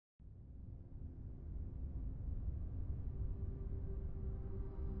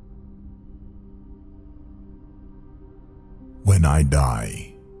when I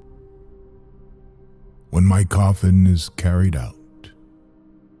die, when my coffin is carried out,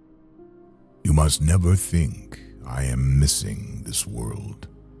 you must never think I am missing this world.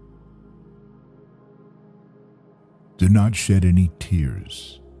 Do not shed any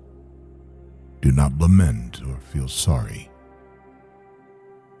tears. Do not lament or feel sorry.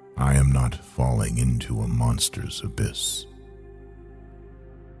 I am not falling into a monster's abyss.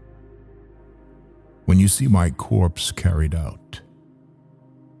 When you see my corpse carried out,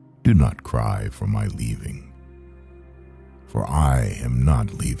 do not cry for my leaving, for I am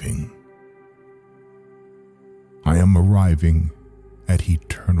not leaving. I am arriving at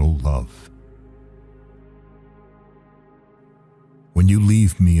eternal love. When you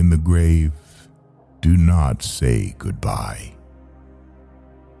leave me in the grave, do not say goodbye.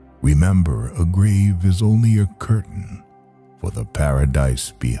 Remember, a grave is only a curtain for the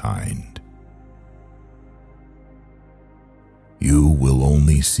paradise behind. You will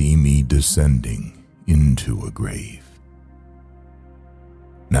only see me descending into a grave.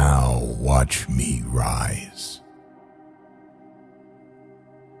 Now watch me rise.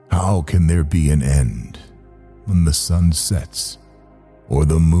 How can there be an end when the sun sets or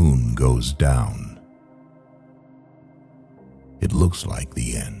the moon goes down? It looks like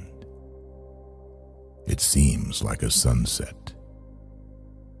the end. It seems like a sunset.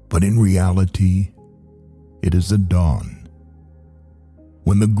 But in reality, it is a dawn.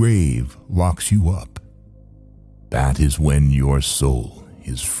 When the grave locks you up, that is when your soul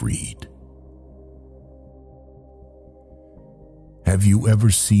is freed. Have you ever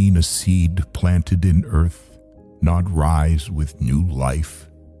seen a seed planted in earth not rise with new life?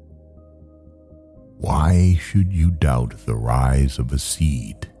 Why should you doubt the rise of a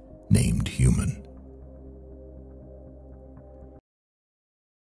seed named human?